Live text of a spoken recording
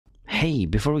Hey,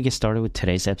 before we get started with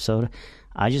today's episode,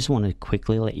 I just want to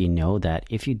quickly let you know that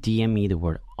if you DM me the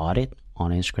word audit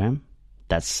on Instagram,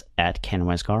 that's at Ken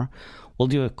Westgar, we'll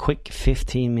do a quick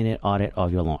 15-minute audit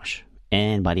of your launch.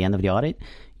 And by the end of the audit,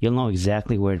 you'll know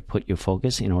exactly where to put your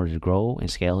focus in order to grow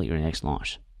and scale your next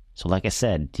launch. So like I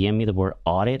said, DM me the word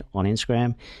audit on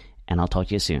Instagram, and I'll talk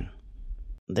to you soon.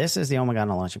 This is the Oh My God,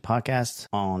 I'm Launching podcast.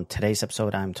 On today's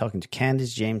episode, I'm talking to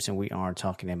Kandis James, and we are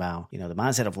talking about, the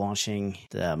mindset of launching,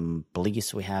 the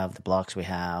beliefs we have, the blocks we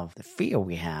have, the fear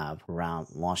we have around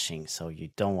launching. So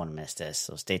you don't want to miss this.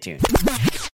 So stay tuned.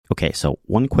 Okay, so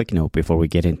one quick note before we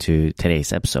get into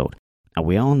today's episode. Now,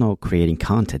 we all know creating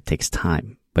content takes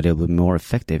time, but it'll be more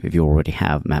effective if you already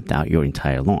have mapped out your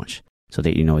entire launch so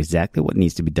that you know exactly what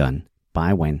needs to be done,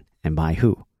 by when, and by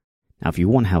who. Now, if you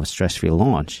want to have a stress-free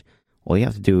launch, all you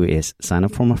have to do is sign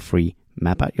up for my free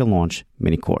Map Out Your Launch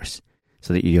mini course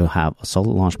so that you'll have a solid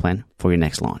launch plan for your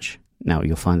next launch. Now,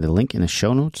 you'll find the link in the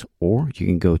show notes, or you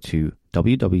can go to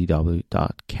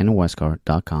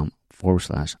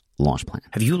www.kenwestgar.com/launch plan.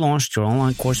 Have you launched your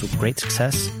online course with great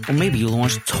success? Or maybe you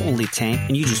launched totally tanked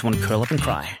and you just want to curl up and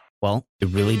cry. Well, it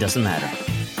really doesn't matter.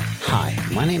 Hi,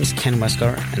 my name is Ken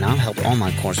Westgar, and I'll help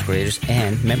online course creators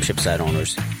and membership site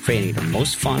owners creating the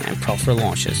most fun and profitable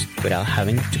launches without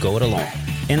having to go it alone.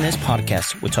 In this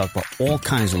podcast, we talk about all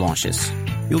kinds of launches.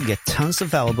 You'll get tons of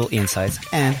valuable insights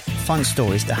and fun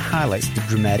stories that highlights the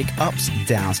dramatic ups,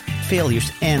 downs, failures,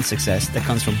 and success that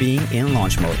comes from being in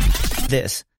launch mode.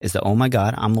 This is the Oh My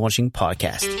God, I'm Launching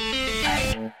podcast.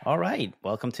 All right.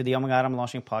 Welcome to the Oh My God, I'm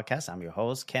Launching podcast. I'm your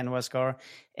host, Ken Westgar.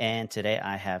 And today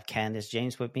I have Kandis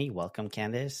James with me. Welcome,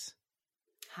 Kandis.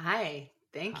 Hi.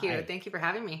 Thank you. Thank you for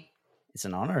having me. It's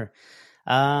an honor.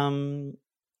 We're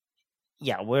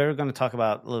going to talk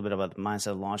about a little bit about the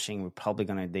mindset of launching. We're probably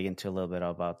going to dig into a little bit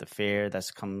about the fear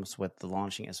that comes with the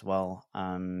launching as well.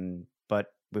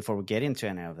 But before we get into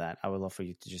any of that, I would love for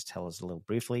you to just tell us a little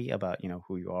briefly about,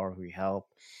 who you are, who you help,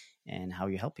 and how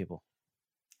you help people.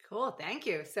 Cool. Thank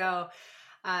you. So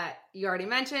you already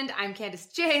mentioned, I'm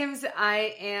Kandis James.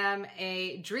 I am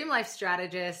a dream life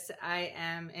strategist. I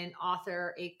am an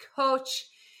author, a coach,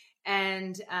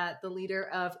 and the leader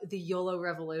of the YOLO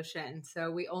revolution.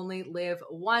 So we only live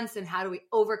once, and how do we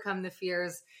overcome the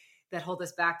fears that hold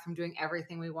us back from doing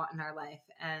everything we want in our life?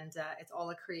 And it's all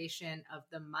a creation of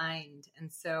the mind. And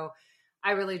so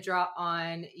I really draw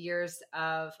on years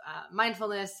of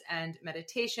mindfulness and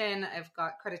meditation. I've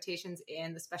got accreditations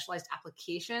in the specialized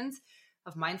applications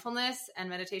of mindfulness and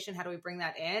meditation. How do we bring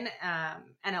that in?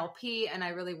 NLP. And I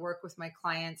really work with my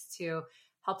clients to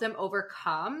help them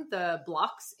overcome the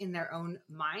blocks in their own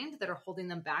mind that are holding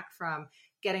them back from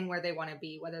getting where they want to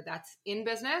be, whether that's in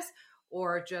business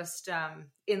or just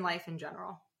in life in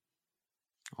general.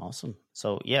 Awesome.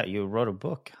 So you wrote a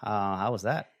book. How was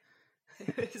that?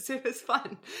 It was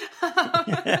fun.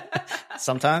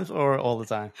 Sometimes or all the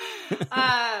time?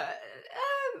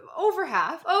 Over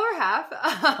half.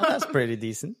 That's pretty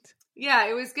decent. Yeah,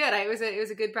 it was good. It was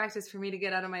a good practice for me to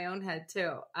get out of my own head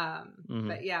too.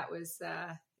 But yeah, it was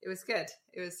good.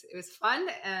 It was fun,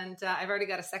 and I've already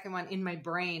got a second one in my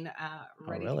brain,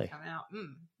 ready to come out.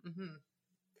 Mm-hmm.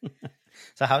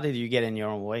 So how did you get in your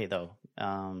own way though,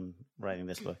 writing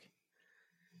this book?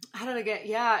 How did I get?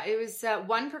 Yeah, it was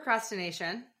one,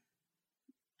 procrastination.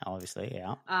 Obviously,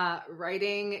 yeah.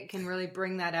 Writing can really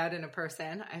bring that out in a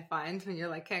person, I find, when you're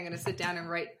like, okay, I'm going to sit down and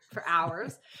write for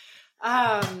hours.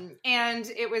 And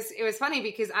it was funny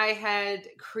because I had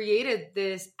created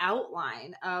this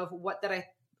outline of what I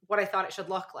thought it should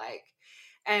look like.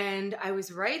 And I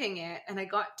was writing it, and I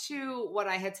got to what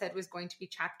I had said was going to be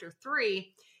chapter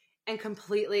 3 and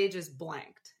completely just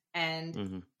blanked.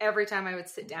 And every time I would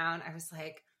sit down, I was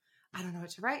like, I don't know what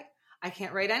to write. I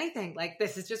can't write anything. Like,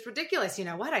 this is just ridiculous. You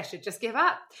know what? I should just give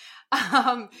up.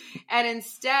 And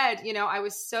instead, I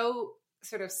was so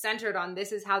sort of centered on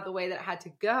this is how the way that it had to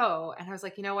go. And I was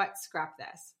like, you know what? Scrap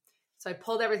this. So I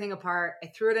pulled everything apart. I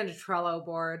threw it in a Trello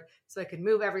board so I could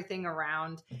move everything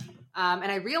around.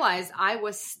 And I realized I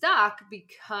was stuck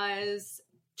because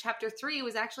chapter 3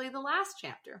 was actually the last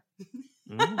chapter.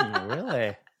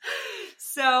 Really?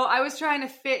 So I was trying to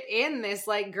fit in this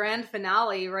like grand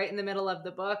finale right in the middle of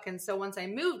the book. And so once I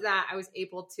moved that, I was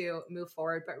able to move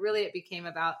forward. But really it became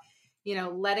about,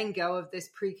 letting go of this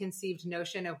preconceived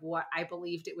notion of what I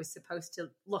believed it was supposed to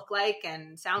look like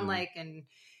and sound like, and,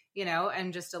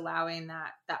 and just allowing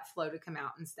that flow to come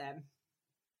out instead.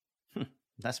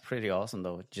 That's pretty awesome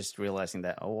though. Just realizing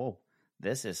that,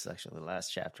 this is actually the last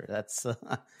chapter. That's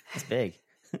big.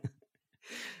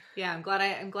 Yeah, I'm glad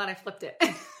I flipped it.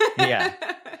 Yeah.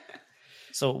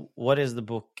 So what is the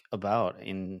book about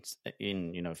in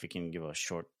if you can give a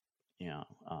short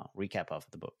recap of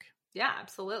the book. Yeah,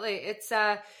 absolutely. It's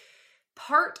a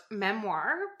part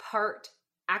memoir, part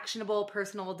actionable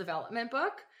personal development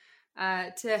book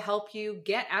to help you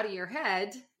get out of your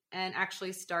head and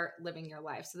actually start living your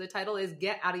life. So the title is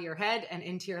Get Out of Your Head and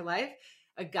Into Your Life,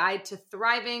 a guide to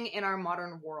thriving in our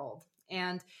modern world.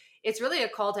 And it's really a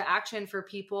call to action for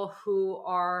people who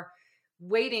are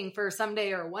waiting for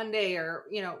someday or one day, or,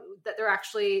 that they're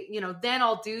actually, then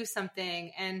I'll do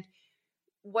something. And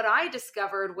what I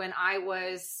discovered when I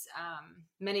was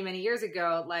many, many years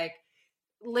ago, like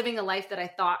living a life that I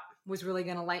thought was really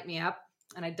going to light me up,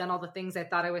 and I'd done all the things I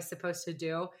thought I was supposed to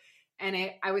do, and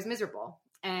I was miserable.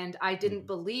 And I didn't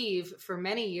believe for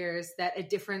many years that a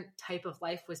different type of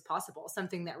life was possible,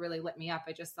 something that really lit me up.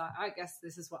 I just thought, I guess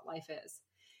this is what life is.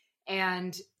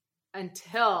 And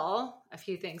until a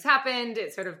few things happened,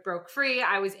 it sort of broke free.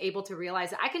 I was able to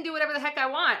realize that I can do whatever the heck I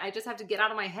want. I just have to get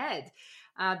out of my head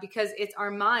because it's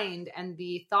our mind and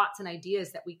the thoughts and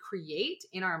ideas that we create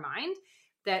in our mind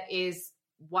that is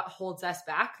what holds us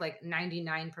back like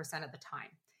 99% of the time.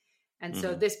 And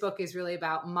so this book is really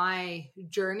about my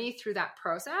journey through that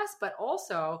process, but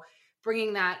also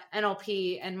bringing that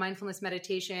NLP and mindfulness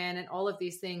meditation and all of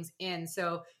these things in.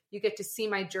 So you get to see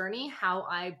my journey, how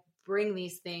I bring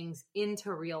these things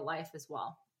into real life as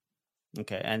well.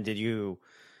 Okay. And did you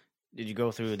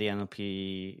go through the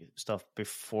NLP stuff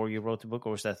before you wrote the book,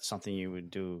 or was that something you would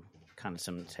do kind of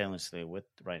simultaneously with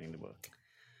writing the book?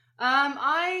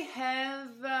 I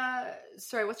have,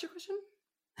 sorry, what's your question?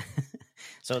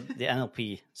 So the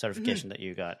NLP certification that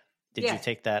you got, did you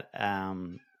take that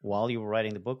while you were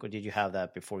writing the book, or did you have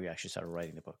that before you actually started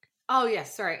writing the book? Oh,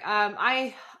 yes. Sorry.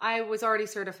 I was already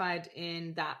certified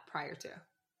in that prior to.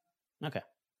 Okay.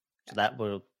 So that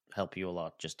will help you a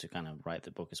lot just to kind of write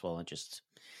the book as well and just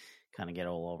kind of get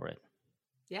all over it.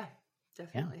 Yeah,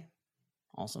 definitely.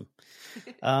 Yeah. Awesome.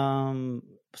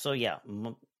 So yeah,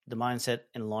 the mindset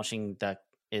in launching that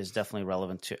is definitely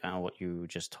relevant to what you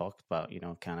just talked about,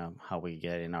 kind of how we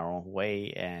get in our own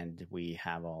way and we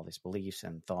have all these beliefs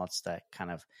and thoughts that kind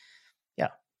of,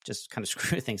 just kind of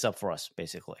screw things up for us,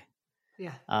 basically.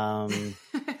 Yeah.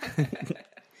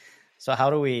 So how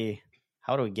do we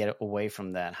get away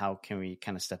from that? How can we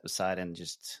kind of step aside and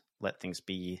just let things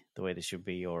be the way they should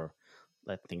be, or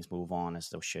let things move on as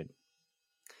they should?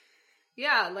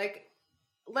 Yeah. Like,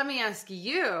 let me ask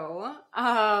you,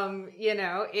 in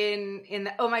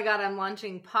the, oh my God, I'm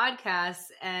launching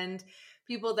podcasts and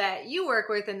people that you work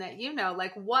with and that,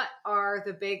 like, what are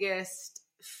the biggest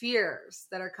fears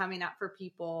that are coming up for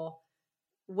people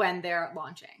when they're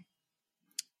launching?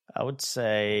 I would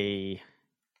say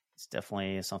it's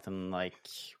definitely something like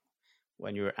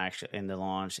when you're actually in the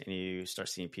launch and you start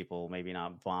seeing people maybe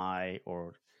not buy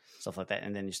or stuff like that.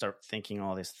 And then you start thinking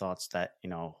all these thoughts that,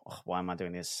 why am I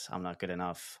doing this? I'm not good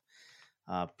enough.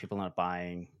 People not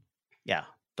buying. Yeah,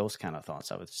 those kind of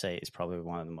thoughts, I would say, is probably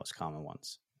one of the most common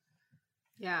ones.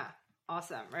 Yeah,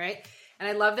 awesome, right? And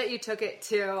I love that you took it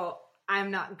to,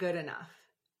 I'm not good enough.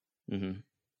 Mm-hmm.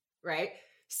 Right?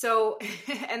 So,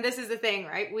 and this is the thing,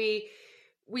 right?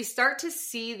 We start to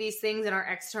see these things in our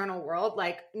external world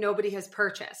like nobody has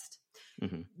purchased.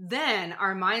 Mm-hmm. Then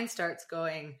our mind starts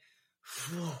going,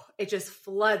 it just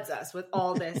floods us with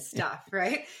all this stuff,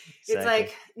 right? Exactly. It's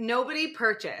like nobody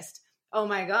purchased. Oh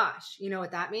my gosh. You know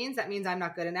what that means? That means I'm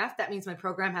not good enough. That means my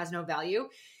program has no value.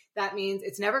 That means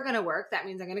it's never going to work. That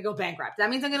means I'm going to go bankrupt. That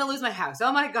means I'm going to lose my house.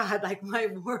 Oh my God. Like my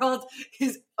world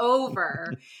is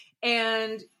over.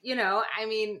 And,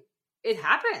 it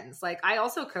happens. Like I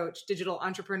also coach digital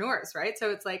entrepreneurs, right? So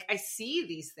it's like, I see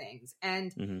these things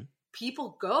and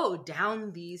people go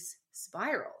down these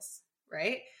spirals,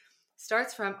 right?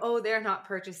 Starts from, they're not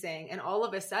purchasing. And all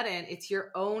of a sudden it's your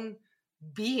own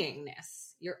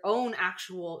beingness, your own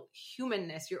actual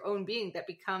humanness, your own being that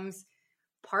becomes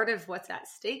part of what's at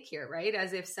stake here, right?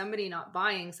 As if somebody not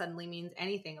buying suddenly means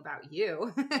anything about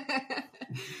you.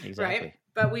 Exactly. Right?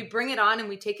 But we bring it on and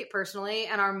we take it personally,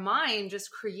 and our mind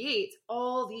just creates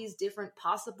all these different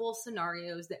possible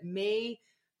scenarios that may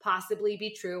possibly be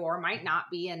true or might not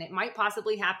be, and it might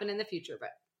possibly happen in the future,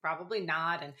 but probably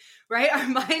not. And right, our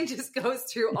mind just goes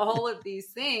through all of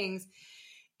these things,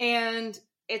 and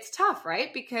it's tough,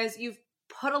 right? Because you've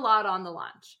put a lot on the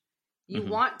launch. You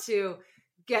want to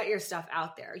get your stuff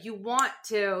out there. You want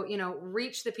to,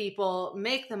 reach the people,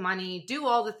 make the money, do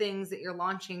all the things that you're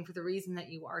launching for the reason that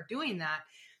you are doing that.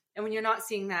 And when you're not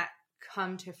seeing that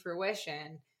come to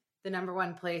fruition, the number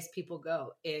one place people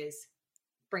go is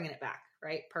bringing it back,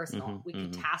 right? Personal. We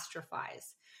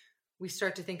catastrophize. We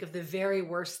start to think of the very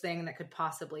worst thing that could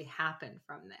possibly happen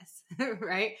from this,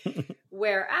 right?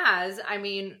 Whereas,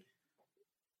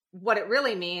 what it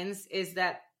really means is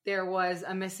that there was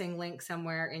a missing link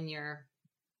somewhere in your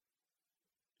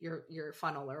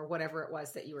funnel or whatever it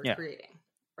was that you were creating,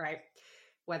 right?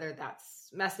 Whether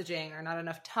that's messaging or not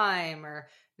enough time or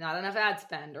not enough ad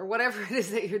spend or whatever it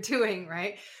is that you're doing,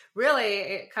 right? Really,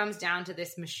 it comes down to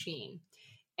this machine.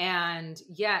 And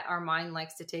yet our mind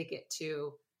likes to take it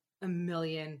to a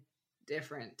million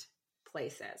different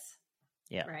places.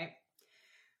 Yeah. Right.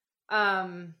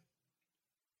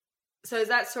 So is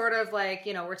that sort of like,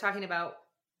 we're talking about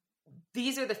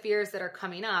these are the fears that are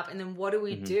coming up, and then what do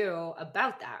we do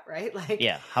about that, right? Like,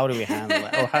 how do we handle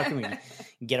it? Or how can we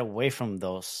get away from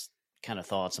those kind of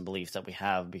thoughts and beliefs that we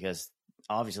have? Because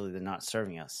obviously they're not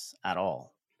serving us at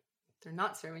all. They're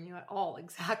not serving you at all.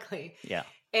 Exactly. Yeah.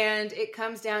 And it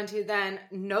comes down to then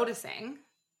noticing.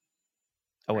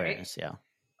 Awareness, right?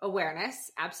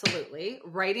 Awareness, absolutely.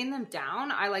 Writing them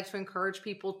down. I like to encourage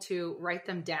people to write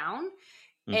them down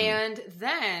and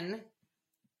then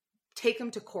take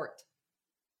them to court.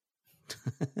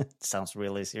 Sounds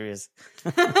really serious.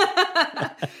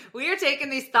 We are taking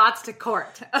these thoughts to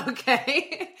court,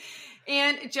 okay?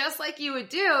 And just like you would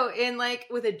do in like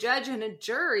with a judge and a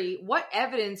jury, what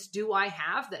evidence do I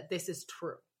have that this is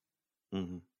true?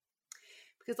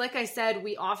 Because like I said,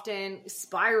 we often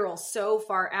spiral so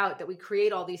far out that we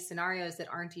create all these scenarios that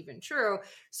aren't even true.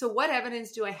 So what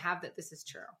evidence do I have that this is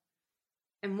true?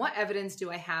 And what evidence do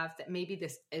I have that maybe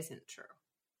this isn't true?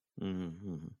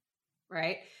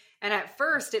 Right? And at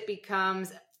first it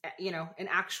becomes, an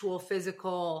actual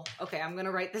physical, okay, I'm going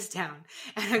to write this down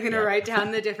and I'm going to write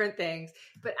down the different things.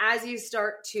 But as you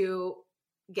start to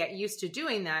get used to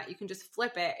doing that, you can just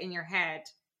flip it in your head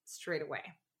straight away.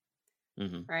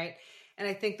 Right? And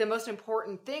I think the most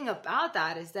important thing about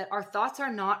that is that our thoughts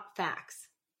are not facts.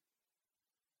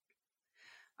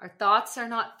 Our thoughts are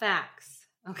not facts.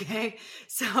 Okay.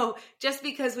 So just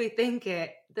because we think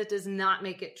it, that does not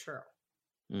make it true.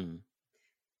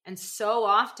 And so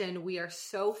often we are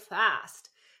so fast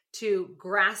to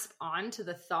grasp onto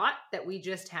the thought that we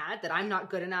just had that I'm not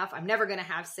good enough. I'm never going to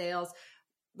have sales,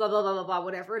 blah, blah, blah, blah, blah,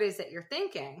 whatever it is that you're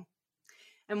thinking.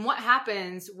 And what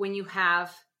happens when you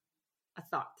have a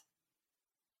thought?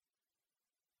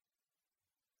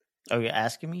 Oh, you're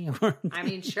asking me? I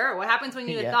mean, sure. What happens when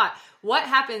you have a thought? What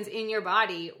happens in your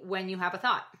body when you have a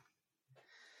thought?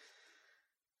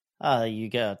 You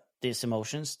get these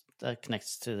emotions that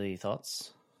connects to the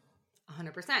thoughts.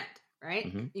 100%,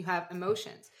 right? You have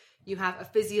emotions. You have a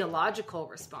physiological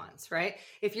response, right?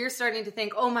 If you're starting to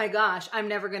think, oh my gosh, I'm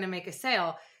never going to make a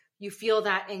sale, you feel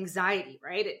that anxiety,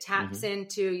 right? It taps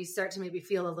into, you start to maybe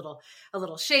feel a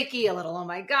little shaky, a little, oh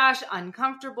my gosh,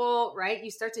 uncomfortable, right?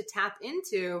 You start to tap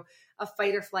into a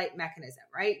fight or flight mechanism,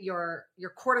 right? Your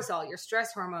cortisol, your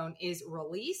stress hormone is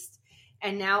released.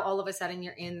 And now all of a sudden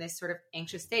you're in this sort of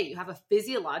anxious state. You have a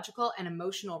physiological and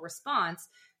emotional response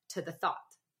to the thought.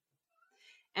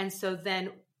 And so then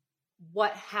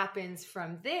what happens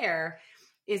from there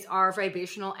is our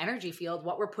vibrational energy field,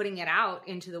 what we're putting it out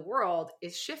into the world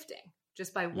is shifting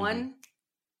just by one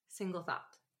single thought.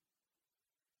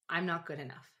 I'm not good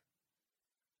enough.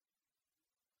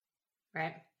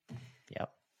 Right?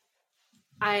 Yep.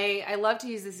 I love to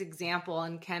use this example,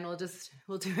 and Ken, we'll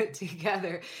do it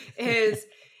together, is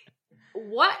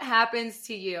what happens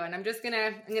to you? And I'm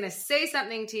going to say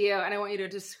something to you, and I want you to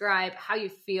describe how you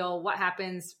feel, what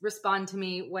happens, respond to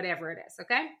me, whatever it is.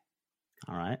 Okay.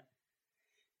 All right.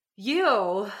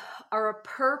 You are a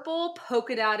purple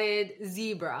polka dotted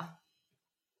zebra.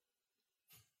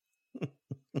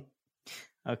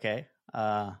 Okay.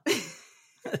 I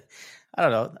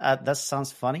don't know. That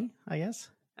sounds funny, I guess.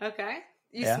 Okay.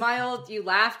 You smiled, you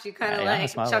laughed, you kind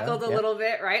of chuckled a little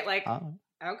bit, right? Like,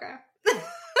 okay.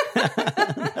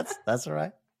 That's all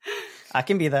right. I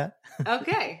can be that.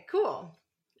 Okay, cool.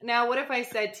 Now, what if I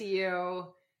said to you,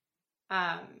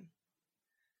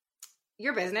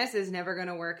 your business is never going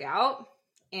to work out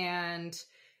and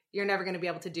you're never going to be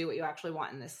able to do what you actually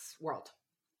want in this world?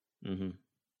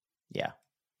 Yeah,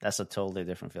 that's a totally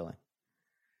different feeling.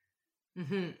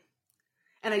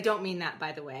 And I don't mean that,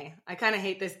 by the way. I kind of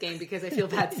hate this game because I feel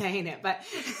bad saying it, but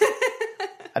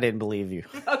I didn't believe you.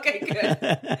 Okay,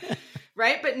 good.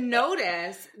 Right? But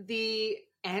notice the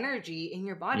energy in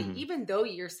your body, even though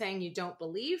you're saying you don't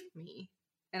believe me.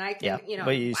 And I can,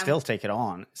 but you still take it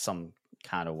on some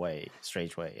kind of way,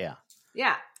 strange way. Yeah.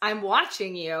 Yeah. I'm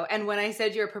watching you. And when I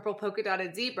said you're a purple polka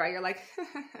dotted zebra, you're like,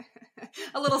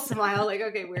 a little smile, like,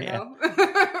 okay, weirdo.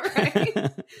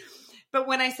 Right? But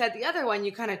when I said the other one,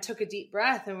 you kind of took a deep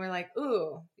breath and we're like,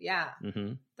 ooh, yeah,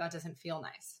 that doesn't feel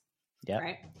nice. Yeah.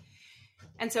 Right.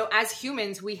 And so as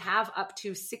humans, we have up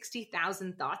to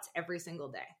 60,000 thoughts every single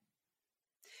day.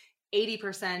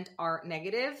 80% are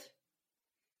negative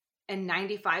and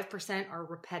 95% are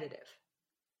repetitive.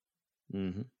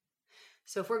 Mm-hmm.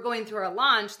 So if we're going through our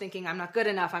launch thinking, I'm not good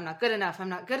enough, I'm not good enough, I'm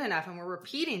not good enough, and we're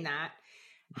repeating that,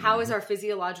 how is our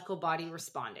physiological body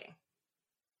responding?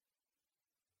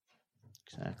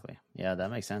 Exactly. Yeah, that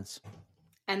makes sense.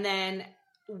 And then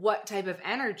what type of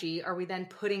energy are we then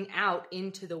putting out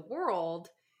into the world?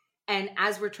 And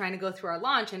as we're trying to go through our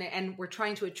launch and we're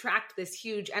trying to attract this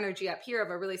huge energy up here of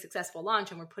a really successful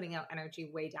launch, and we're putting out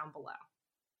energy way down below.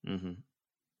 Mm-hmm.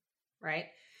 Right.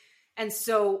 And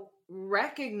so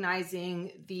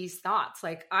recognizing these thoughts,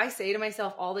 like I say to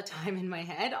myself all the time in my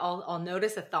head, I'll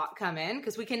notice a thought come in,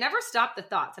 because we can never stop the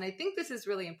thoughts. And I think this is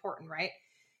really important, right?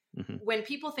 Mm-hmm. When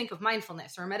people think of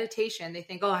mindfulness or meditation, they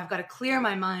think, oh, I've got to clear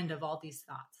my mind of all these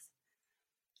thoughts.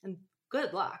 And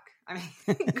good luck. I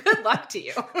mean, good luck to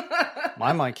you.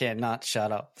 My mind can't not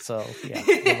shut up. So yeah,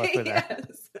 good luck with that.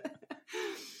 Yes.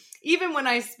 Even when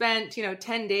I spent,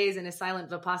 10 days in a silent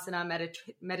Vipassana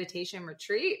meditation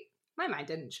retreat, my mind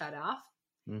didn't shut off.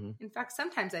 Mm-hmm. In fact,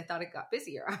 sometimes I thought it got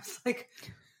busier. I was like,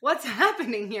 what's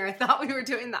happening here? I thought we were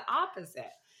doing the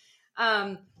opposite.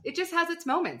 It just has its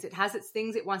moments. It has its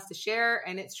things it wants to share,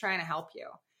 and it's trying to help you.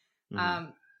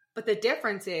 Mm-hmm. But the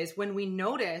difference is when we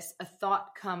notice a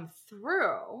thought come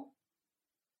through,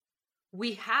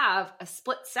 we have a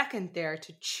split second there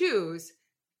to choose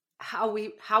how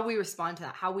we respond to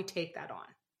that, how we take that on.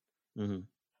 Mm-hmm.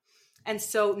 And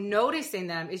so noticing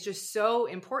them is just so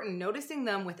important. Noticing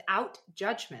them without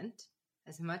judgment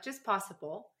as much as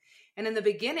possible. And in the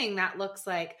beginning, that looks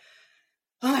like,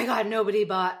 oh my God, nobody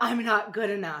bought, I'm not good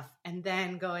enough. And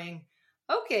then going,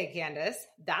 okay, Kandis,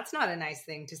 that's not a nice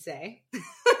thing to say.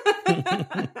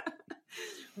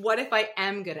 What if I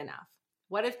am good enough?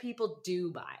 What if people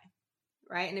do buy?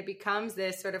 Right? And it becomes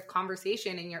this sort of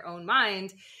conversation in your own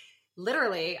mind.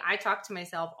 Literally, I talk to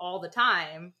myself all the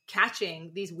time,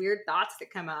 catching these weird thoughts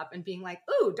that come up and being like,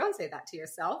 ooh, don't say that to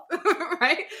yourself,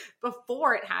 right?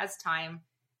 Before it has time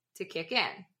to kick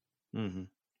in. Mm-hmm.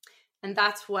 And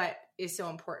that's what is so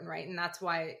important, right? And that's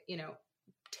why,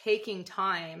 taking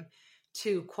time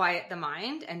to quiet the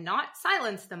mind and not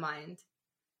silence the mind,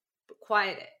 but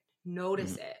quiet it,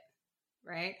 notice it,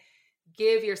 right?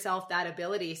 Give yourself that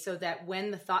ability so that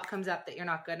when the thought comes up that you're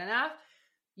not good enough,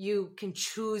 you can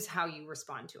choose how you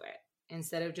respond to it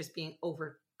instead of just being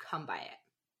overcome by it.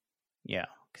 Yeah,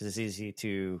 because it's easy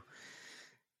to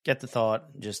get the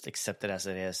thought, just accept it as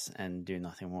it is, and do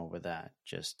nothing more with that.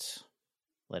 Just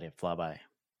let it fly by.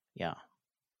 Yeah.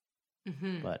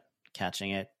 Mm-hmm. But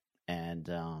catching it and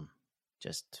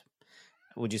just,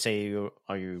 would you say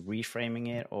are you reframing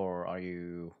it, or are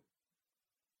you,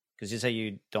 because you say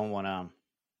you don't want to,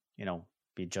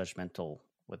 be judgmental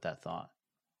with that thought.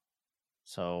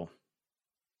 So,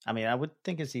 I mean, I would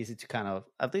think it's easy to kind of,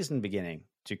 at least in the beginning,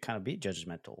 to kind of be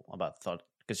judgmental about the thought,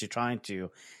 because you're trying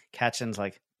to catch and it's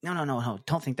like, no,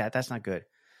 don't think that. That's not good.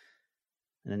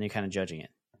 And then you're kind of judging it.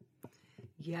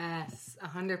 Yes,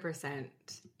 100%.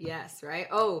 Yes, right?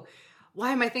 Oh,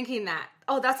 why am I thinking that?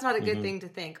 Oh, that's not a good thing to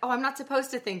think. Oh, I'm not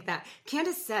supposed to think that.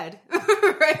 Kandis said,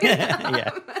 right?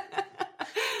 Yeah.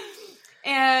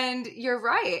 And you're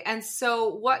right. And so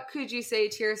what could you say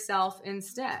to yourself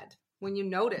instead when you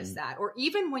notice that? Or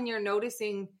even when you're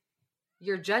noticing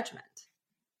your judgment?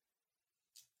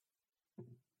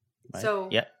 Right. So,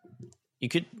 yeah, you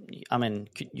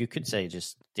could say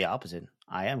just the opposite.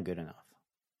 I am good enough.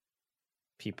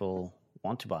 People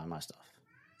want to buy my stuff.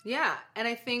 Yeah. And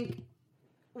I think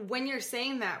when you're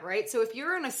saying that, right? So if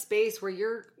you're in a space where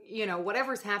you're,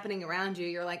 whatever's happening around you,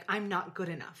 you're like, I'm not good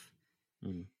enough.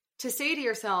 Mm. To say to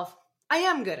yourself, I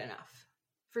am good enough.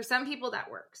 For some people,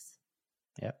 that works.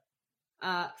 Yep.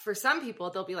 For some people,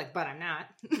 they'll be like, but I'm not.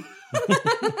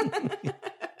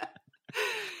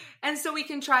 And so we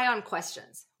can try on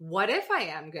questions. What if I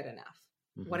am good enough?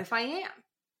 Mm-hmm. What if I am?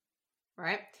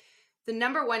 Right? The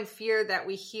number one fear that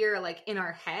we hear like in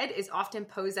our head is often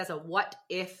posed as a what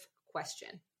if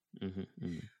question. Mm-hmm.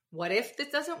 Mm-hmm. What if this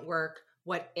doesn't work?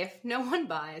 What if no one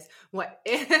buys? What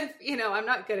if, I'm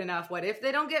not good enough? What if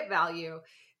they don't get value?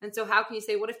 And so how can you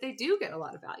say, what if they do get a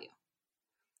lot of value?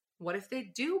 What if they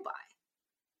do buy?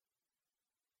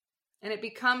 And it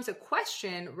becomes a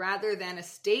question rather than a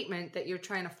statement that you're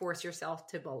trying to force yourself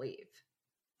to believe.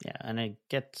 Yeah, and it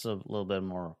gets a little bit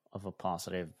more of a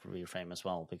positive reframe as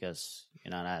well, because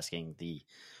you're not asking the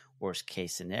worst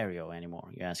case scenario anymore.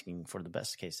 You're asking for the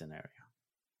best case scenario.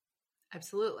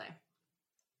 Absolutely.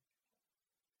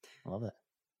 I love that.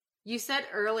 You said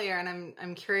earlier, and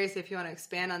I'm curious if you want to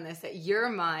expand on this, that your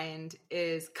mind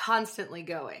is constantly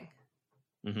going.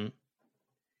 Mm-hmm.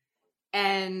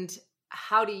 And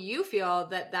how do you feel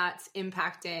that that's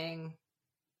impacting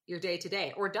your day to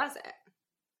day, or does it?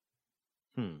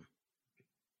 Hmm.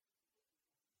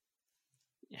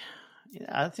 Yeah,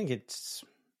 I think it's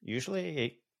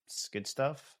good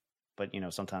stuff, but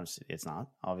sometimes it's not.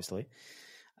 Obviously,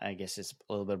 I guess it's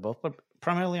a little bit of both, but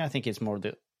primarily I think it's more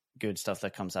the good stuff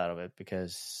that comes out of it,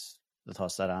 because the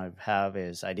thoughts that I have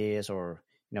is ideas, or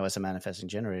as a manifesting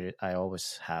generator, I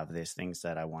always have these things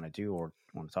that I want to do or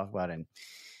want to talk about, and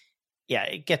yeah,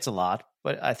 it gets a lot,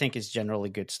 but I think it's generally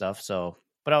good stuff. So,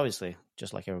 but obviously,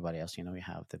 just like everybody else, you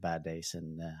have the bad days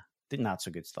and the not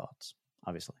so good thoughts,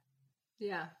 obviously.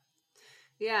 Yeah.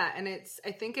 Yeah. And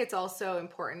I think it's also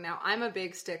important. Now, I'm a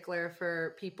big stickler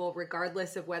for people,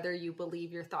 regardless of whether you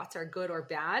believe your thoughts are good or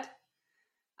bad,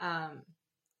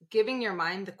 giving your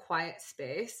mind the quiet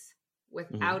space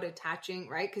without attaching,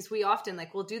 right? Because we often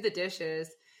we'll do the dishes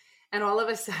and all of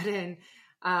a sudden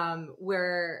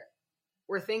we're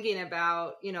thinking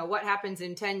about, what happens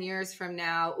in 10 years from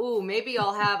now. Ooh, maybe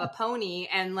I'll have a pony.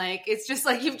 And it's just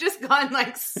you've just gone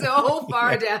so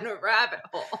far down a rabbit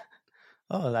hole.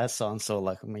 Oh, that sounds so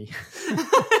like me.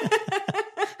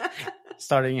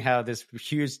 Starting to have this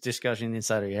huge discussion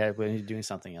inside of your head when you're doing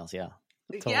something else. Yeah.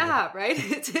 Totally. Yeah, right.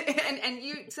 And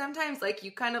you sometimes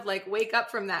you kind of wake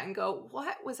up from that and go,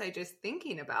 what was I just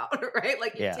thinking about? Right?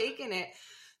 You've taken it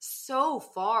so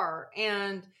far,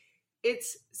 and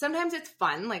sometimes it's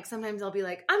fun. Sometimes I'll be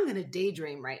I'm going to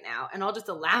daydream right now, and I'll just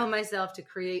allow myself to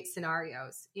create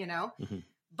scenarios,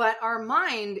 But our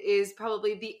mind is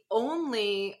probably the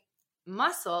only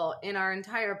muscle in our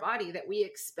entire body that we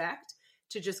expect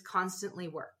to just constantly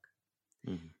work.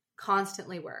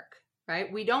 Constantly work.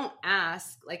 Right? We don't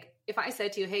ask, if I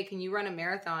said to you, hey, can you run a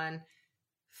marathon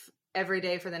every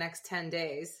day for the next 10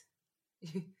 days?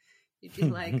 You'd be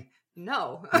like,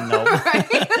 no. No.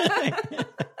 Right?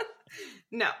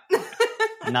 No.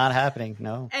 Not happening.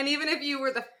 No. And even if you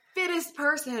were the fittest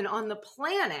person on the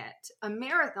planet, a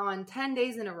marathon 10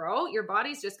 days in a row, your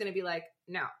body's just going to be like,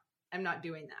 no, I'm not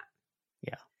doing that.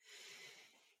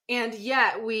 Yeah. And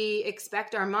yet we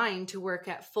expect our mind to work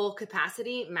at full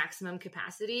capacity, maximum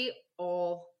capacity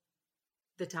all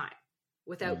the time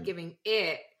without giving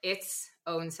it its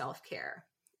own self-care,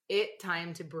 it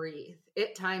time to breathe,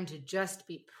 it time to just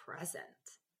be present.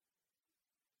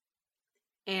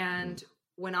 And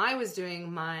when I was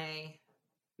doing my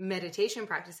meditation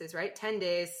practices, right? 10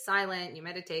 days silent, you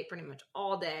meditate pretty much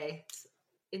all day. It's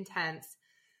intense.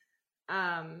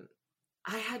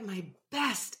 I had my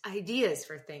best ideas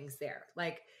for things there.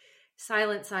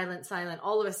 Silent, silent, silent.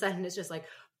 All of a sudden it's just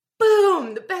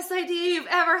boom, the best idea you've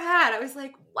ever had. I was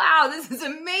like, wow, this is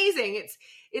amazing.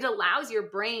 It allows your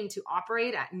brain to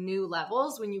operate at new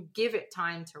levels when you give it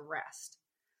time to rest.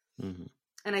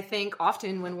 And I think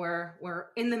often when we're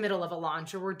in the middle of a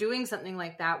launch or we're doing something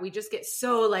like that, we just get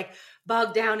so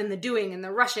bogged down in the doing and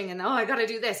the rushing and, oh, I got to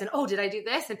do this. And, oh, did I do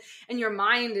this? And your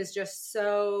mind is just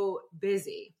so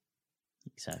busy.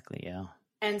 Exactly. Yeah.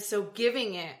 And so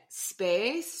giving it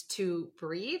space to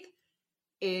breathe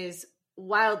is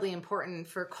wildly important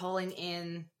for calling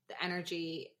in the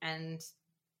energy and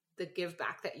the give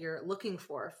back that you're looking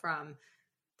for from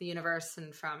the universe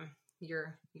and from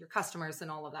your customers and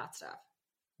all of that stuff.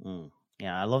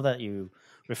 Yeah, I love that you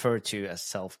refer to as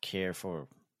self-care for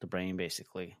the brain,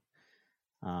 basically.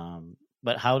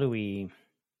 But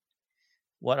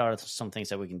what are some things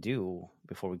that we can do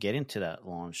before we get into that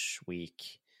launch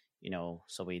week,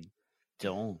 so we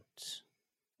don't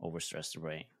overstress the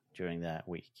brain during that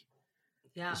week?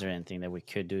 Yeah. Is there anything that we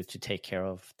could do to take care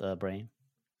of the brain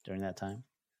during that time?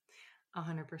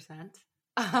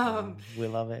 100%. We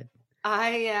love it.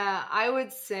 I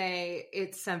would say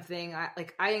it's something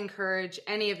I encourage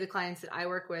any of the clients that I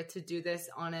work with to do this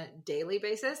on a daily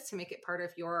basis, to make it part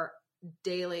of your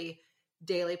daily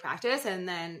practice. And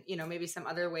then, maybe some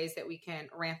other ways that we can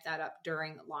ramp that up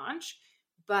during launch.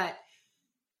 But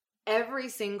every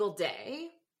single day,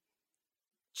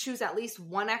 choose at least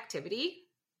one activity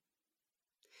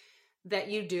that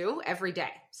you do every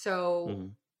day. So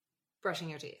brushing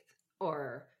your teeth,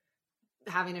 or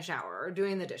having a shower, or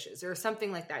doing the dishes, or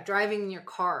something like that. Driving in your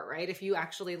car, right? If you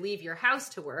actually leave your house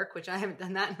to work, which I haven't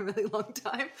done that in a really long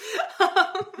time.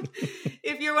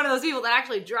 If you're one of those people that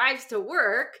actually drives to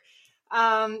work,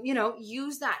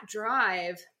 use that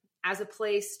drive as a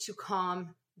place to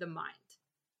calm the mind,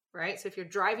 right? So if you're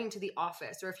driving to the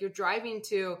office, or if you're driving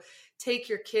to take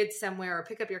your kids somewhere or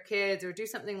pick up your kids or do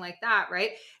something like that,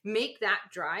 right? Make that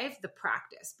drive the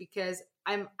practice, because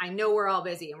I know we're all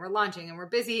busy and we're launching and we're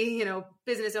busy,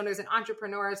 business owners and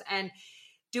entrepreneurs. And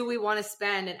do we want to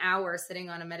spend an hour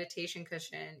sitting on a meditation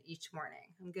cushion each morning?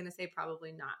 I'm going to say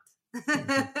probably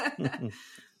not.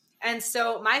 And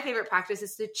so my favorite practice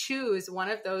is to choose one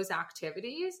of those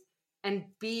activities and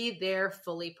be there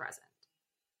fully present.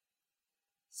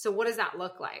 So what does that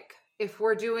look like? If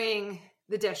we're doing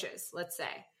the dishes, let's say,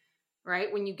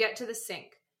 right? When you get to the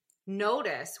sink,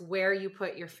 notice where you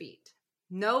put your feet.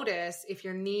 Notice if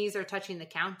your knees are touching the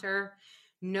counter.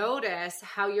 Notice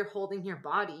how you're holding your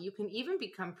body. You can even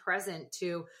become present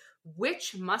to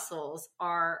which muscles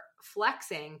are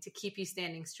flexing to keep you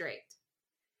standing straight,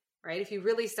 right? If you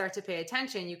really start to pay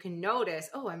attention, you can notice,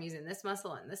 oh, I'm using this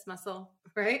muscle and this muscle,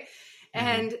 right? Mm-hmm.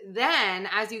 And then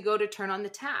as you go to turn on the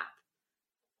tap,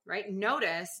 right?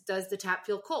 Notice, does the tap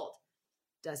feel cold?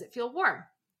 Does it feel warm,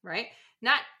 right?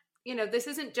 Not, this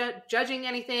isn't judging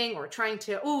anything or trying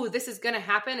to, oh, this is going to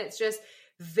happen. It's just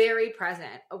very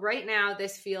present. Right now,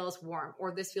 this feels warm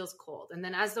or this feels cold. And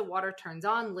then as the water turns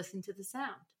on, listen to the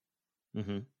sound.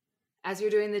 Mm-hmm. As you're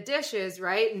doing the dishes,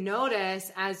 right?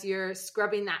 Notice as you're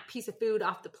scrubbing that piece of food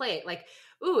off the plate, like,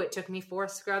 ooh, it took me 4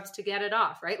 scrubs to get it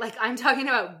off, right? Like I'm talking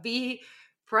about be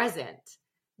present,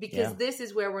 because this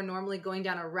is where we're normally going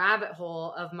down a rabbit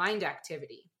hole of mind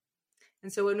activity.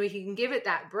 And so when we can give it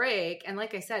that break, and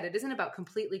like I said, it isn't about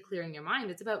completely clearing your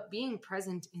mind. It's about being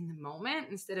present in the moment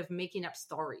instead of making up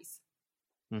stories.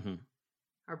 Mm-hmm.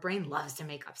 Our brain loves to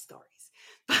make up stories.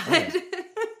 But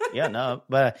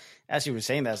but as you were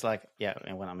saying, that's like,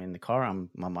 and when I'm in the car,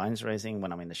 my mind's racing.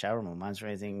 When I'm in the shower, my mind's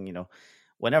racing.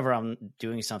 Whenever I'm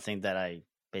doing something that I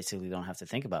basically don't have to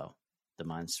think about, the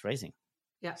mind's racing.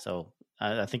 Yeah. So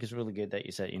I think it's really good that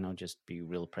you said, just be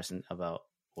real present about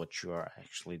what you are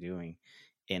actually doing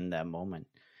in that moment.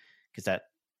 Because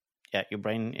your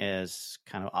brain is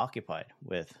kind of occupied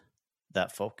with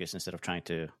that focus instead of trying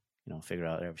to, figure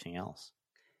out everything else.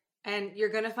 And you're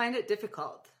going to find it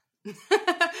difficult.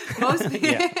 Most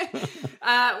people,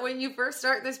 when you first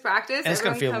start this practice, and it's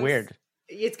going to feel weird.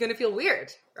 It's going to feel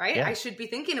weird, right? Yeah. I should be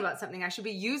thinking about something. I should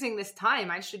be using this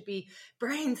time. I should be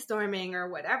brainstorming or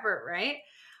whatever, right?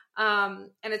 And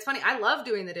it's funny. I love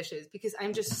doing the dishes because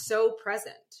I'm just so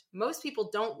present. Most people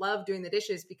don't love doing the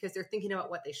dishes because they're thinking about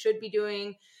what they should be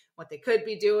doing, what they could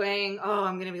be doing. Oh,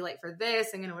 I'm going to be late for this.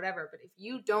 I'm going to whatever. But if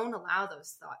you don't allow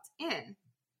those thoughts in,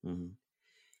 mm-hmm.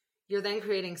 you're then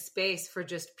creating space for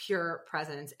just pure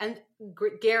presence, and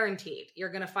guaranteed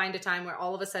you're going to find a time where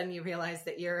all of a sudden you realize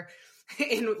that you're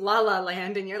in la la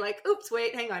land and you're like, oops,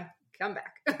 wait, hang on. Come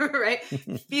back, right?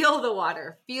 Feel the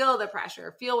water, feel the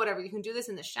pressure, feel whatever. You can do this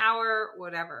in the shower,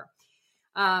 whatever.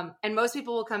 And most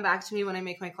people will come back to me when I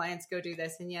make my clients go do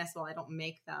this. And yes, well, I don't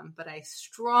make them, but I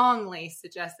strongly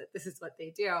suggest that this is what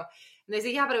they do. And they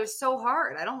say, yeah, but it was so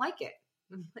hard. I don't like it.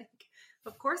 I'm like,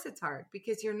 of course it's hard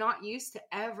because you're not used to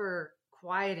ever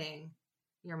quieting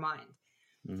your mind.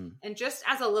 Mm-hmm. And just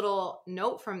as a little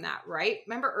note from that, right?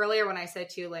 Remember earlier when I said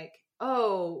to you like,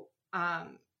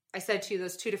 I said to you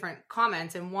those 2 different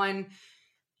comments, and one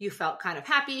you felt kind of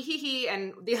happy, hee,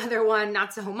 and the other one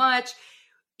not so much.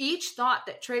 Each thought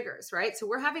that triggers, right? So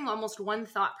we're having almost 1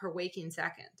 thought per waking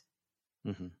second.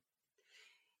 Mm-hmm.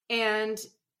 And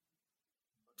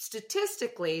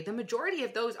statistically, the majority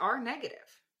of those are negative.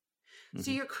 Mm-hmm.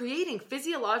 So you're creating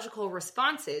physiological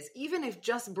responses, even if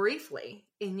just briefly,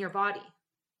 in your body.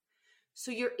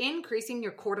 So you're increasing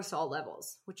your cortisol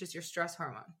levels, which is your stress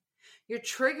hormone. You're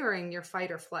triggering your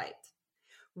fight or flight.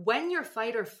 When your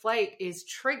fight or flight is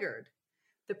triggered,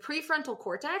 the prefrontal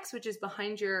cortex, which is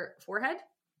behind your forehead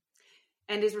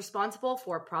and is responsible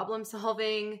for problem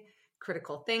solving,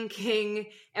 critical thinking,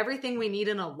 everything we need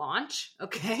in a launch,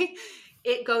 okay,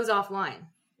 it goes offline.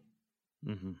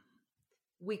 Mm-hmm.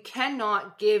 We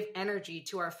cannot give energy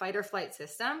to our fight or flight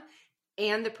system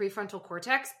and the prefrontal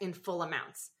cortex in full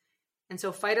amounts. And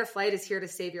so fight or flight is here to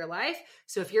save your life.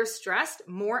 So if you're stressed,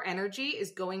 more energy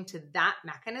is going to that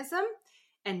mechanism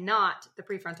and not the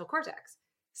prefrontal cortex.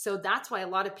 So that's why a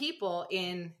lot of people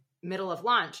in middle of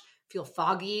launch feel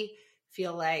foggy,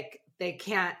 feel like they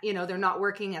can't, they're not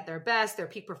working at their best. Their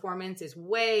peak performance is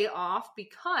way off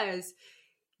because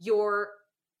your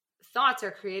thoughts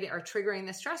are triggering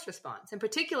the stress response. And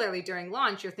particularly during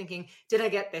launch, you're thinking, did I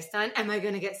get this done? Am I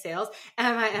going to get sales?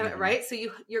 Am I right? So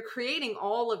you're creating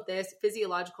all of this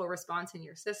physiological response in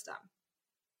your system.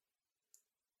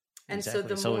 And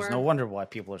exactly. So it's no wonder why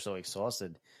people are so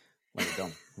exhausted when they're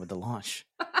done with the launch.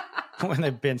 When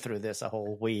they've been through this a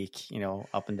whole week,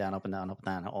 up and down, up and down, up and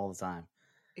down all the time.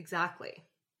 Exactly.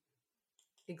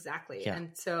 Yeah.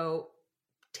 And so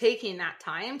taking that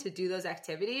time to do those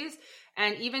activities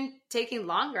and even taking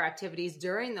longer activities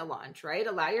during the launch, right?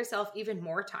 Allow yourself even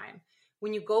more time.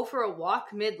 When you go for a walk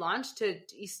mid-launch to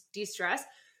de-stress,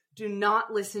 do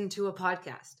not listen to a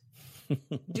podcast.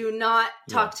 Do not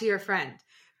talk to your friend.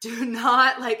 Do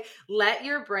not let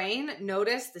your brain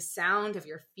notice the sound of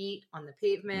your feet on the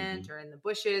pavement or in the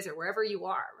bushes or wherever you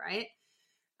are, right?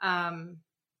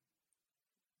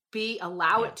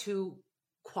 allow it to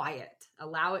quiet,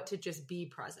 allow it to just be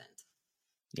present.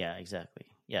 Yeah, exactly.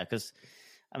 Yeah, because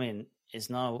I mean, it's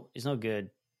no good,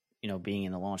 being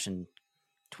in the launch and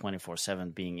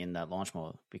 24/7 being in that launch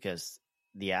mode, because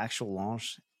the actual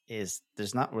launch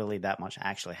there's not really that much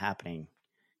actually happening.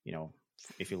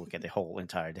 If you look at the whole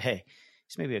entire day,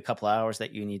 it's maybe a couple hours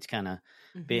that you need to kind of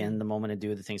be in the moment and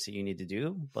do the things that you need to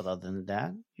do. But other than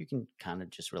that, you can kind of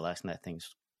just relax and let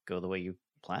things go the way you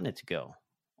plan it to go.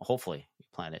 Hopefully, you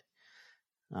plan it.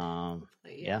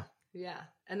 Yeah. Yeah.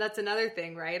 And that's another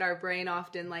thing, right? Our brain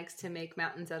often likes to make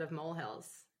mountains out of molehills.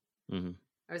 Mm-hmm.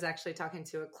 I was actually talking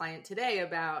to a client today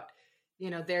about,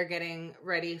 they're getting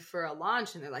ready for a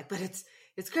launch and they're like, but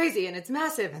it's crazy and it's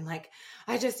massive. And like,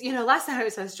 I just, last time it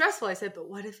was so stressful. I said, but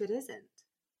what if it isn't?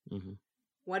 Mm-hmm.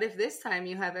 What if this time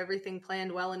you have everything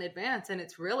planned well in advance and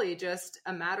it's really just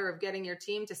a matter of getting your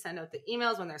team to send out the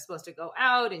emails when they're supposed to go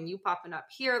out and you popping up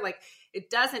here? Like, it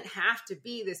doesn't have to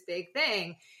be this big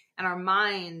thing. And our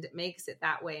mind makes it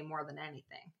that way more than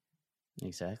anything.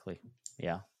 Exactly.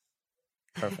 Yeah.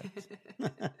 Perfect.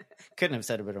 Couldn't have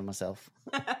said it better myself.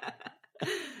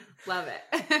 Love it.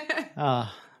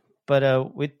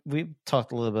 But we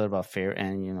talked a little bit about fear,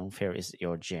 and fear is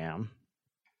your jam.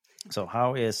 So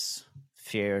how is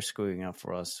fear screwing up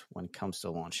for us when it comes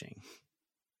to launching?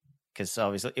 Because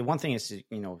obviously, one thing is to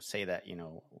say that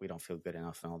we don't feel good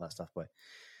enough and all that stuff, but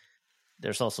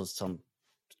there's also some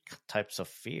types of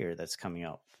fear that's coming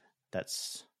up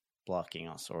that's blocking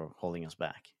us or holding us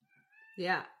back.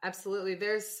 Yeah, absolutely.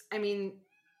 There's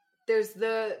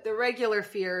the regular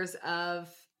fears of,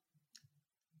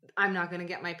 I'm not going to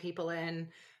get my people in.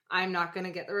 I'm not going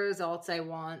to get the results I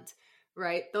want,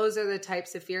 right? Those are the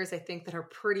types of fears I think that are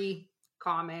pretty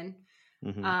common.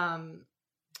 Mm-hmm.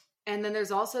 And then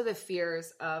there's also the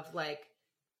fears of like,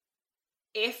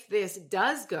 if this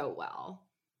does go well,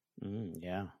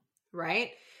 yeah,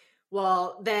 right?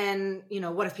 Well, then,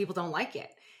 what if people don't like it?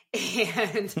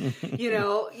 And,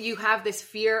 you have this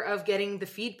fear of getting the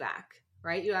feedback,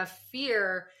 right? You have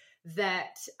fear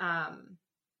that,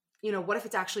 what if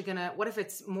it's actually what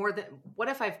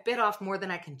if I've bit off more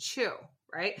than I can chew,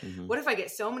 right? Mm-hmm. What if I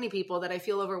get so many people that I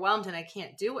feel overwhelmed and I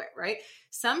can't do it, right?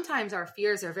 Sometimes our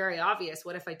fears are very obvious.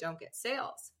 What if I don't get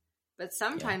sales? But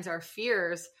sometimes our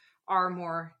fears are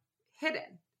more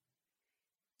hidden.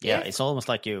 Yeah, it's almost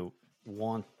like you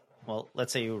want,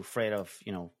 let's say you're afraid of,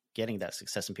 getting that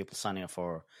success and people signing up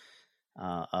for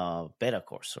a beta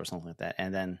course or something like that.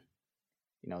 And then,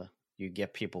 you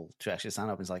get people to actually sign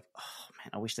up. And it's like, oh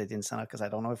man, I wish they didn't sign up because I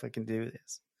don't know if I can do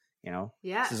this.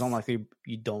 Yes. It's almost like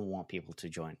you don't want people to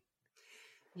join.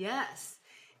 Yes.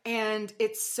 And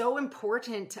it's so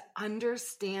important to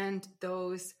understand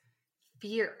those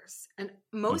fears. And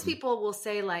most people will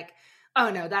say like, oh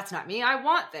no, that's not me. I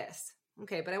want this.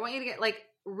 Okay. But I want you to get like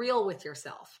real with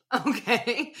yourself.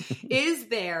 Okay. Is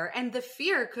there, and the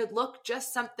fear could look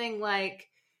just something like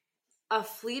a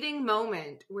fleeting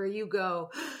moment where you go,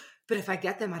 but if I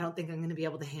get them, I don't think I'm going to be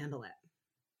able to handle it.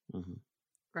 Mm-hmm.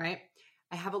 Right.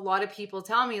 I have a lot of people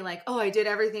tell me like, oh, I did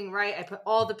everything right. I put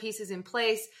all the pieces in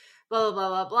place, blah, blah, blah,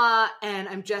 blah, blah. And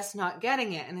I'm just not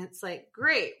getting it. And it's like,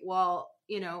 great. Well,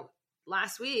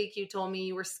 last week you told me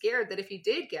you were scared that if you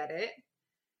did get it,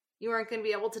 you weren't going to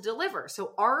be able to deliver.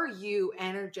 So are you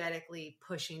energetically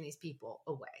pushing these people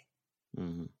away?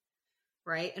 Mm-hmm.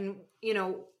 Right. And,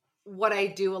 what I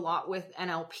do a lot with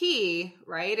NLP,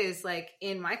 right, is like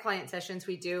in my client sessions,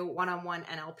 we do one-on-one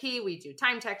NLP, we do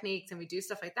time techniques, and we do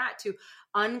stuff like that to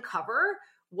uncover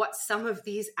what some of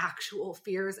these actual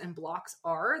fears and blocks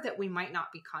are that we might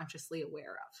not be consciously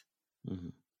aware of. Mm-hmm.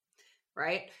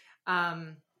 Right.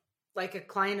 Like a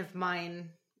client of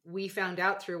mine, we found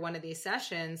out through one of these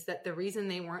sessions that the reason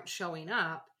they weren't showing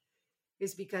up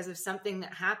is because of something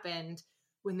that happened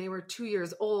when they were 2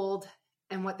 years old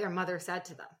and what their mother said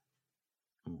to them.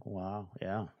 Wow.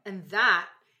 Yeah. And that,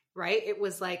 right, it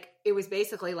was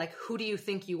basically like, who do you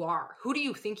think you are? Who do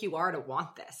you think you are to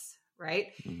want this? Right.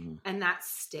 Mm-hmm. And that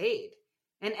stayed.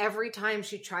 And every time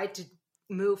she tried to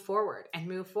move forward,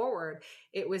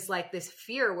 it was like this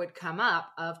fear would come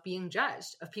up of being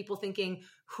judged, of people thinking,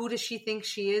 who does she think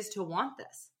she is to want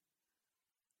this?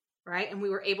 Right. And we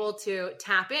were able to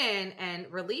tap in and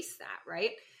release that.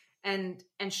 Right. And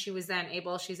she was then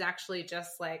she's actually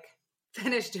just like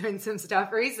finished doing some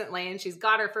stuff recently and she's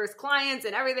got her first clients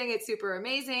and everything. It's super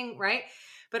amazing. Right.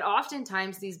 But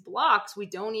oftentimes these blocks, we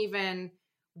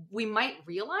might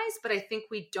realize, but I think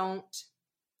we don't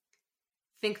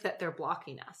think that they're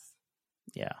blocking us.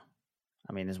 Yeah.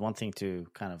 I mean, there's one thing to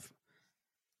kind of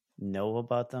know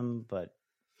about them, but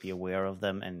be aware of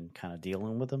them and kind of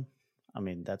dealing with them. I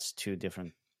mean, that's two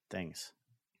different things.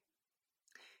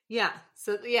 Yeah.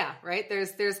 So yeah, right.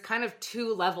 There's kind of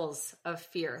two levels of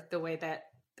fear, the way that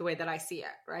I see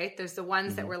it, right? There's the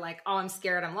ones that Mm-hmm. were like, oh, I'm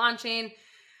scared I'm launching.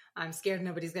 I'm scared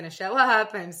nobody's going to show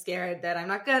up. I'm scared that I'm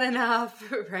not good enough,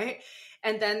 right?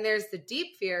 And then there's the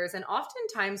deep fears, and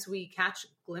oftentimes we catch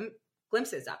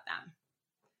glimpses of them.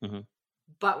 Mm-hmm.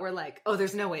 But we're like, oh,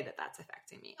 there's no way that that's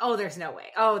affecting me. Oh, there's no way.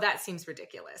 Oh, that seems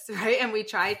ridiculous, right? And we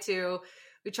try to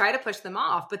push them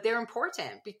off, but they're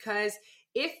important, because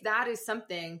if that is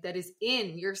something that is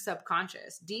in your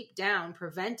subconscious, deep down,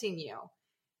 preventing you,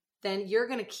 then you're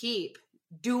going to keep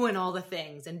doing all the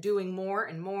things and doing more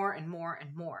and more and more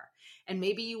and more. And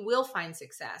maybe you will find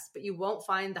success, but you won't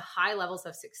find the high levels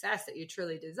of success that you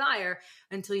truly desire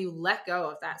until you let go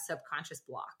of that subconscious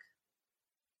block.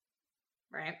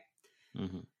 Right?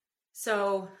 Mm-hmm.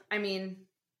 So, I mean,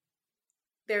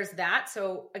 there's that.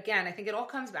 So again, I think it all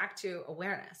comes back to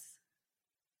awareness.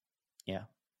 Yeah.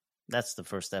 That's the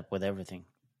first step with everything.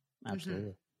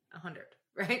 Absolutely. 100,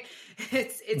 right?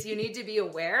 It's you need to be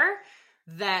aware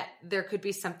that there could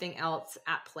be something else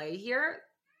at play here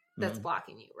that's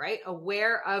blocking you, right?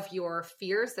 Aware of your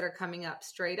fears that are coming up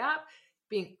straight up,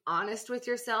 being honest with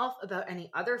yourself about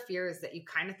any other fears that you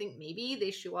kind of think maybe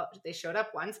they showed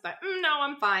up once, but no,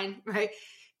 I'm fine, right?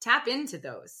 Tap into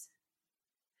those,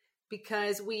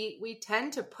 because we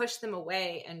tend to push them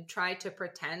away and try to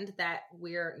pretend that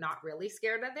we're not really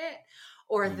scared of it,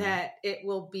 or that it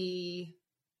will be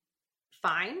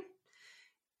fine.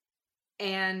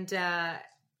 And,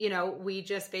 we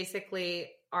just basically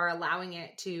are allowing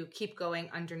it to keep going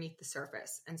underneath the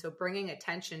surface. And so bringing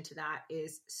attention to that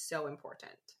is so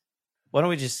important. Why don't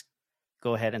we just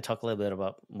go ahead and talk a little bit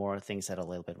about more things that are a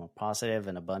little bit more positive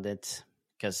and abundant,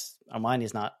 because our mind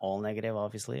is not all negative,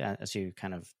 obviously, as you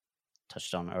kind of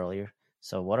touched on earlier.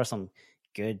 So what are some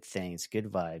good things,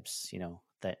 good vibes,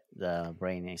 that the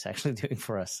brain is actually doing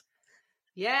for us?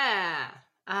 Yeah.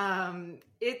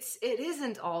 It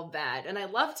isn't all bad. And I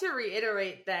love to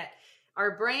reiterate that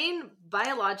our brain,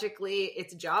 biologically,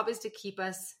 its job is to keep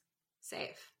us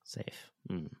safe.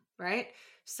 Right?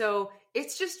 So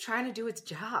it's just trying to do its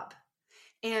job.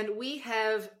 And we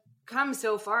have come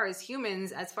so far as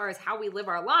humans, as far as how we live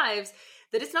our lives,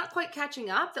 that it's not quite catching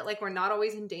up, that like we're not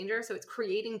always in danger. So it's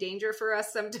creating danger for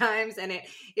us sometimes. And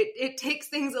it takes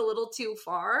things a little too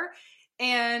far.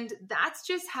 And that's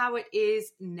just how it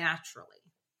is naturally.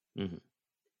 Mm-hmm.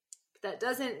 But that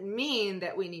doesn't mean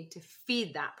that we need to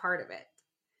feed that part of it.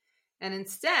 And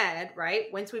instead, right,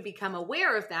 once we become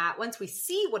aware of that, once we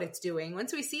see what it's doing,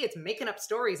 once we see it's making up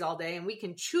stories all day, and we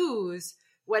can choose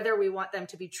whether we want them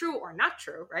to be true or not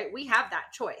true, right? We have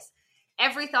that choice.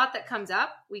 Every thought that comes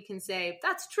up, we can say,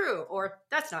 that's true, or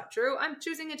that's not true. I'm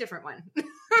choosing a different one,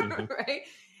 right?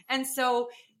 And so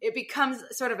it becomes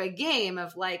sort of a game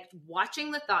of like watching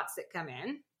the thoughts that come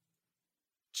in,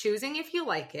 choosing if you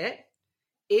like it.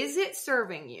 Is it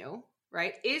serving you,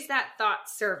 right? Is that thought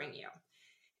serving you?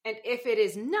 And if it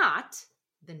is not,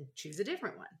 then choose a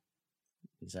different one.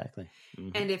 Exactly. Mm-hmm.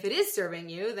 And if it is serving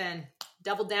you, then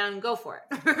double down and go for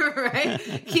it,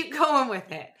 right? Keep going with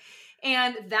it.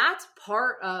 And that's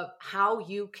part of how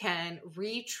you can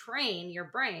retrain your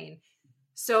brain.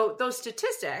 So those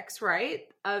statistics, right,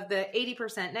 of the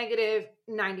 80% negative,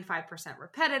 95%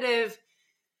 repetitive,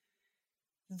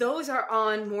 those are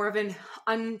on more of an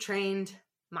untrained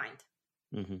mind,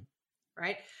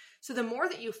 right? So the more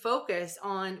that you focus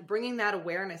on bringing that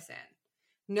awareness in,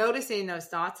 noticing those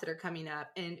thoughts that are coming up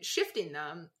and shifting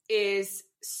them is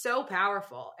so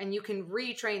powerful. And you can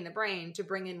retrain the brain to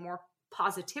bring in more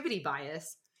positivity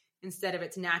bias instead of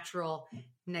its natural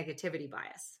negativity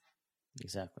bias.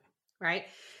 Exactly. Right?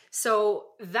 So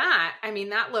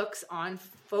that looks on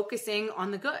focusing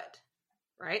on the good,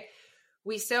 right?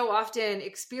 We so often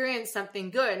experience something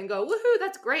good and go, woohoo,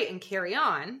 that's great, and carry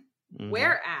on.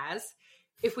 Whereas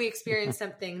if we experience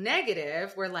something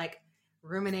negative, we're like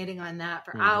ruminating on that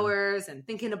for hours and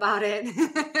thinking about it.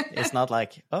 It's not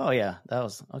like, oh yeah, that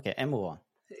was okay, and move on.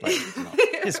 Like,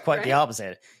 it's quite right? The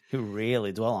opposite. You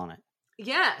really dwell on it.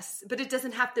 Yes, but it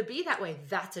doesn't have to be that way.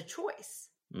 That's a choice.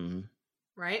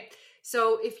 Right?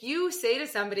 So if you say to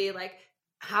somebody like,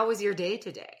 how was your day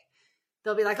today?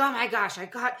 They'll be like, oh my gosh, I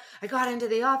got into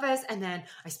the office and then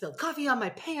I spilled coffee on my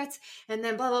pants and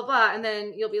then blah, blah, blah. And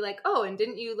then you'll be like, oh, and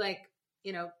didn't you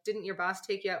didn't your boss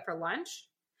take you out for lunch?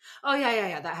 Oh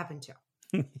yeah. That happened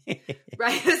too.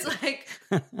 Right? It's like,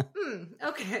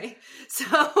 okay.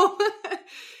 So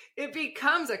it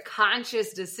becomes a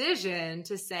conscious decision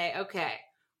to say, okay,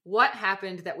 what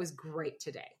happened that was great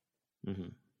today?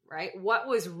 Right? What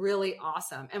was really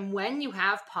awesome? And when you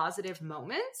have positive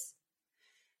moments,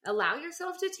 allow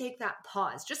yourself to take that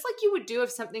pause, just like you would do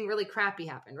if something really crappy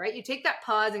happened, right? You take that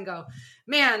pause and go,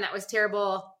 man, that was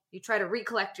terrible. You try to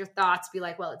recollect your thoughts, be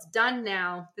like, well, it's done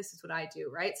now. This is what I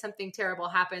do, right? Something terrible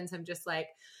happens. I'm just like,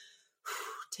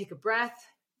 take a breath,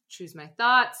 choose my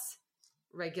thoughts,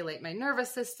 regulate my nervous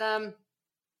system,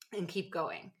 and keep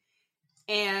going.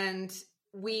 And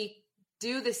we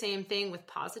do the same thing with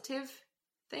positive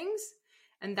things,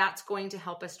 and that's going to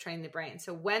help us train the brain.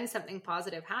 So when something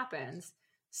positive happens,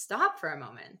 stop for a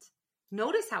moment.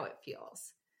 Notice how it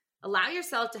feels. Allow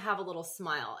yourself to have a little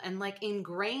smile and like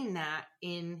ingrain that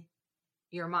in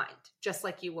your mind, just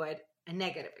like you would a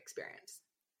negative experience.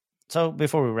 So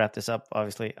before we wrap this up,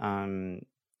 obviously,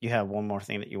 you have one more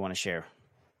thing that you want to share.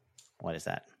 What is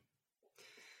that?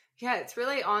 Yeah, it's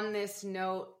really on this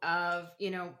note of,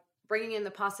 bringing in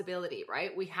the possibility,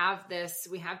 right? We have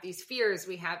these fears,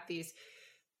 we have these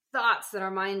thoughts that our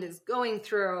mind is going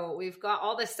through. We've got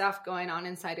all this stuff going on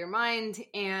inside your mind.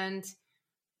 And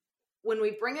when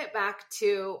we bring it back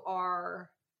to our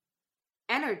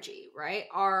energy, right?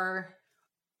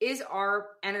 Is our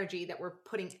energy that we're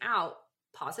putting out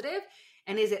positive?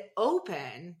 And is it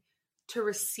open to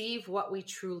receive what we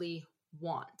truly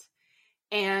want?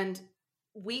 And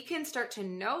we can start to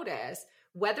notice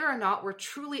whether or not we're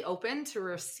truly open to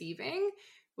receiving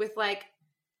with like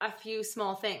a few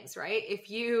small things, right?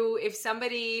 If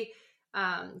somebody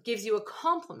gives you a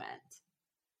compliment,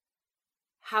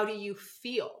 how do you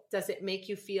feel? Does it make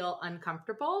you feel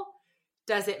uncomfortable?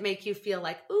 Does it make you feel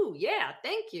like, ooh, yeah,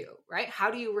 thank you, right?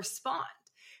 How do you respond?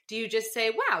 Do you just say,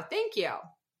 wow, thank you?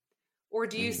 Or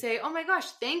do you say, oh my gosh,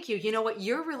 thank you. You know what?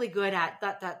 You're really good at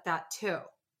that too,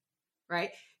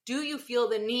 right? Do you feel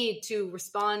the need to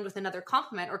respond with another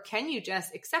compliment, or can you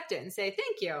just accept it and say,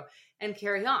 thank you, and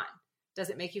carry on?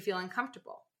 Does it make you feel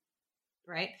uncomfortable?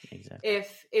 Right? Exactly.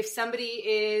 If somebody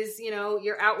is,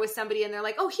 you're out with somebody and they're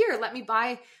like, oh, here, let me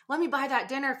buy that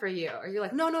dinner for you. Or you're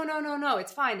like, no,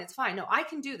 it's fine. No, I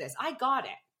can do this. I got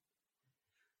it.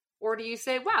 Or do you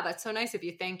say, wow, that's so nice of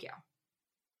you. Thank you.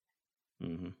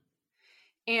 Mm-hmm.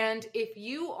 And if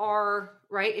you are,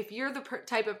 right, if you're the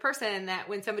type of person that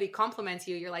when somebody compliments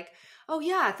you, you're like, oh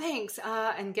yeah, thanks.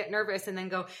 And get nervous and then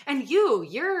go, and you're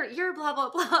blah,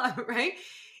 blah, blah, right?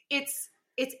 It's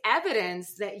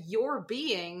evidence that your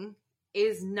being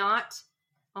is not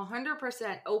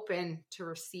 100% open to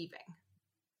receiving.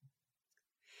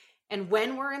 And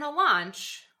when we're in a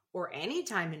launch or any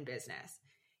time in business,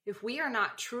 if we are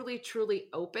not truly, truly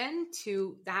open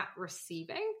to that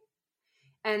receiving,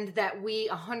 and that we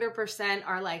 100%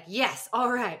 are like, yes,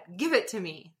 all right, give it to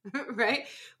me, right?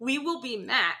 We will be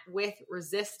met with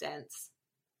resistance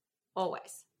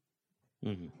always.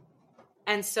 Mm-hmm.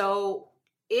 And so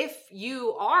if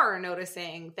you are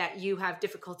noticing that you have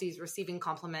difficulties receiving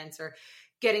compliments or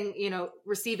getting,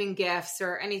 receiving gifts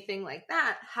or anything like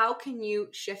that, how can you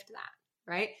shift that,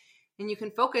 right? And you can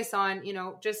focus on,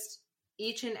 just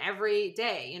each and every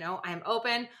day, I'm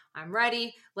open, I'm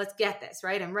ready, let's get this,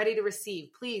 right? I'm ready to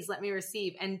receive. Please let me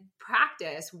receive, and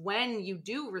practice when you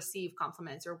do receive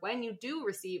compliments or when you do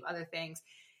receive other things.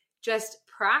 Just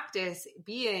practice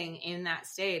being in that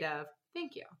state of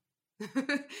thank you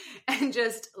and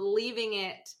just leaving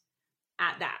it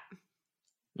at that.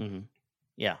 Mm-hmm.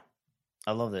 Yeah.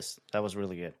 I love this. That was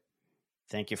really good.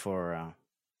 Thank you for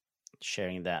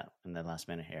sharing that in the last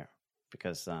minute here,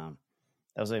 because that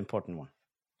was an important one.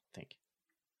 Thank you.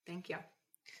 Thank you.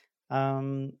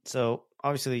 So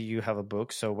obviously you have a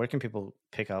book. So where can people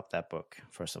pick up that book,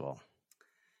 first of all?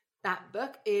 That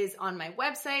book is on my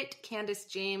website,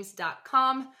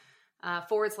 kandisjames.com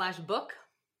 /book.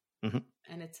 Mm-hmm.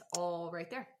 And it's all right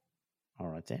there. All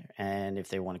right there. And if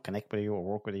they want to connect with you or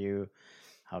work with you,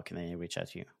 how can they reach out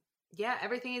to you? Yeah,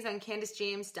 everything is on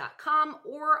kandisjames.com,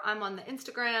 or I'm on the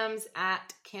Instagrams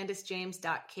at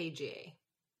kandisjames.kg.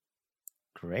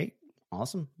 Great.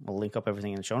 Awesome. We'll link up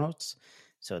everything in the show notes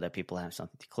so that people have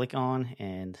something to click on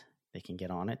and they can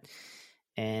get on it.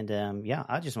 And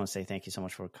I just want to say thank you so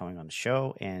much for coming on the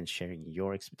show and sharing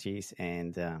your expertise.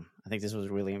 And I think this was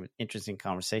a really interesting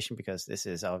conversation, because this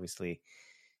is obviously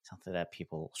something that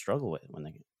people struggle with when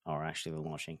they are actually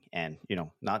launching, and,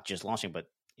 not just launching, but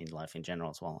in life in general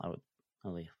as well. I would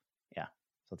believe. Yeah.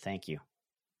 So thank you.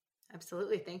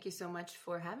 Absolutely. Thank you so much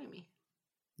for having me.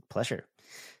 Pleasure.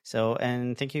 So,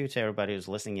 and thank you to everybody who's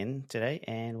listening in today,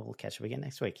 and we'll catch up again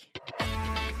next week.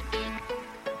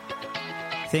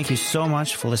 Thank you so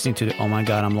much for listening to the Oh My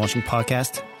God, I'm Launching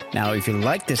podcast. Now, if you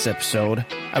like this episode,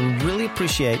 I would really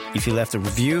appreciate if you left a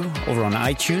review over on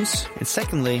iTunes. And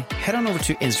secondly, head on over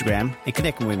to Instagram and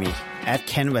connect with me at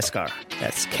Ken Westgaard.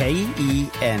 That's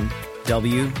KenWestgaard.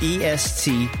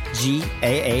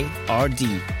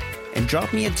 and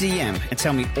drop me a DM and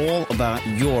tell me all about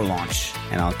your launch.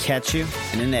 And I'll catch you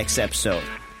in the next episode.